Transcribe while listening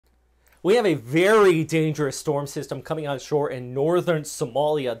We have a very dangerous storm system coming on shore in northern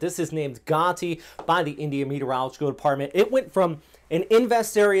Somalia. This is named Gati by the Indian Meteorological Department. It went from an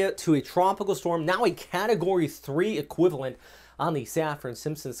invest area to a tropical storm, now a Category 3 equivalent on the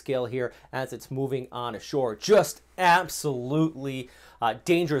Saffir-Simpson scale here as it's moving on ashore. Just absolutely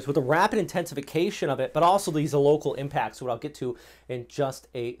dangerous with the rapid intensification of it, but also these local impacts, what I'll get to in just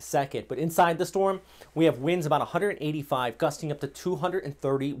a second. But inside the storm, we have winds about 185, gusting up to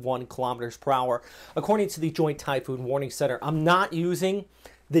 231 kilometers per hour, according to the Joint Typhoon Warning Center. I'm not using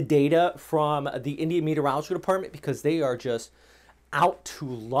the data from the Indian Meteorological Department because they are just out to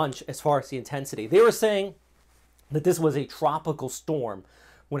lunch as far as the intensity. They were saying that this was a tropical storm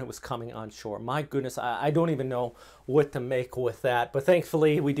when it was coming on shore. My goodness, I don't even know what to make with that. But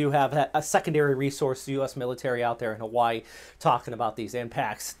thankfully, we do have a secondary resource, the U.S. military out there in Hawaii, talking about these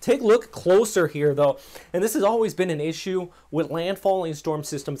impacts. Take a look closer here, though. And this has always been an issue with landfalling storm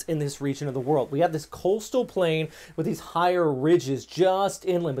systems in this region of the world. We have this coastal plain with these higher ridges just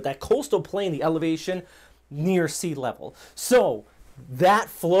inland. But that coastal plain, the elevation near sea level. So that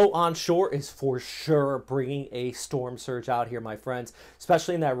flow onshore is for sure bringing a storm surge out here, my friends,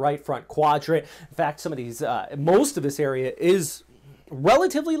 especially in that right front quadrant. In fact, some of these, most of this area is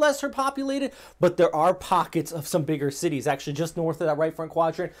relatively lesser populated, but there are pockets of some bigger cities. Actually, just north of that right front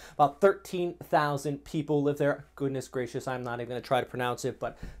quadrant, about 13,000 people live there. Goodness gracious, I'm not even going to try to pronounce it,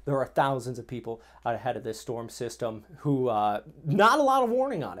 but there are thousands of people out ahead of this storm system who, not a lot of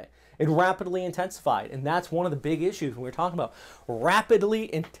warning on it. It rapidly intensified, and that's one of the big issues when we're talking about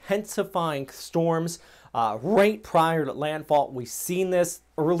rapidly intensifying storms right prior to landfall. We've seen this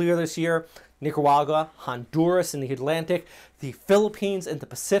earlier this year. Nicaragua, Honduras in the Atlantic, the Philippines and the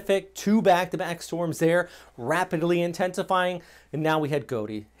Pacific, two back-to-back storms there, rapidly intensifying. And now we had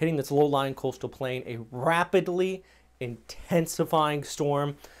Gati hitting this low-lying coastal plain, a rapidly intensifying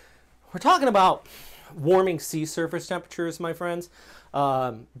storm. We're talking about warming sea surface temperatures, my friends.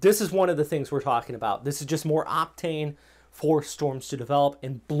 This is one of the things we're talking about. This is just more octane for storms to develop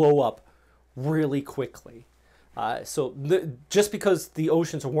and blow up really quickly. Just because the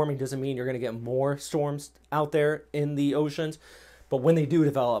oceans are warming doesn't mean you're going to get more storms out there in the oceans. But when they do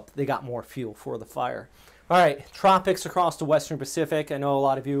develop, they got more fuel for the fire. All right, tropics across the Western Pacific. I know a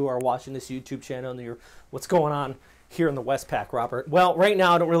lot of you are watching this YouTube channel and you're, what's going on here in the Westpac, Robert? Well, right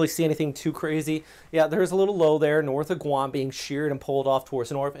now I don't really see anything too crazy. Yeah, there's a little low there north of Guam being sheared and pulled off towards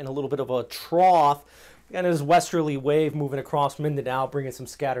the north, and a little bit of a trough. And this westerly wave moving across Mindanao, bringing some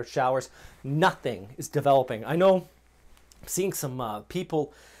scattered showers. Nothing is developing. I know I'm seeing some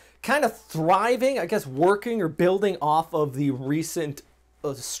people kind of thriving, I guess working or building off of the recent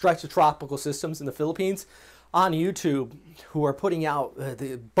stretch of tropical systems in the Philippines on YouTube, who are putting out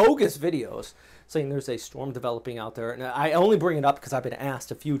the bogus videos saying there's a storm developing out there. And I only bring it up because I've been asked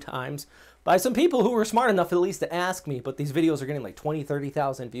a few times by some people who were smart enough at least to ask me, but these videos are getting like 20,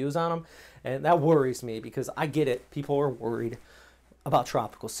 30,000 views on them. And that worries me because I get it. People are worried about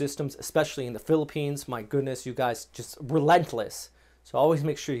tropical systems, especially in the Philippines. My goodness, you guys just relentless. So always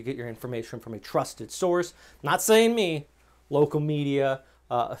make sure you get your information from a trusted source. Not saying me, local media,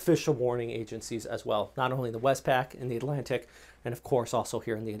 official warning agencies as well. Not only in the Westpac, in the Atlantic, and of course also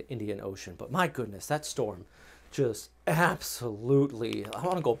here in the Indian Ocean. But my goodness, that storm just absolutely, I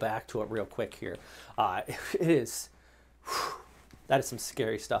want to go back to it real quick here. It is, that is some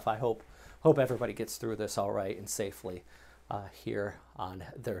scary stuff. I hope everybody gets through this all right and safely here on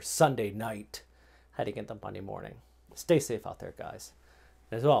their Sunday night heading into Monday morning. Stay safe out there, guys.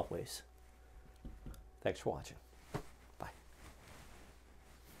 And as always, thanks for watching.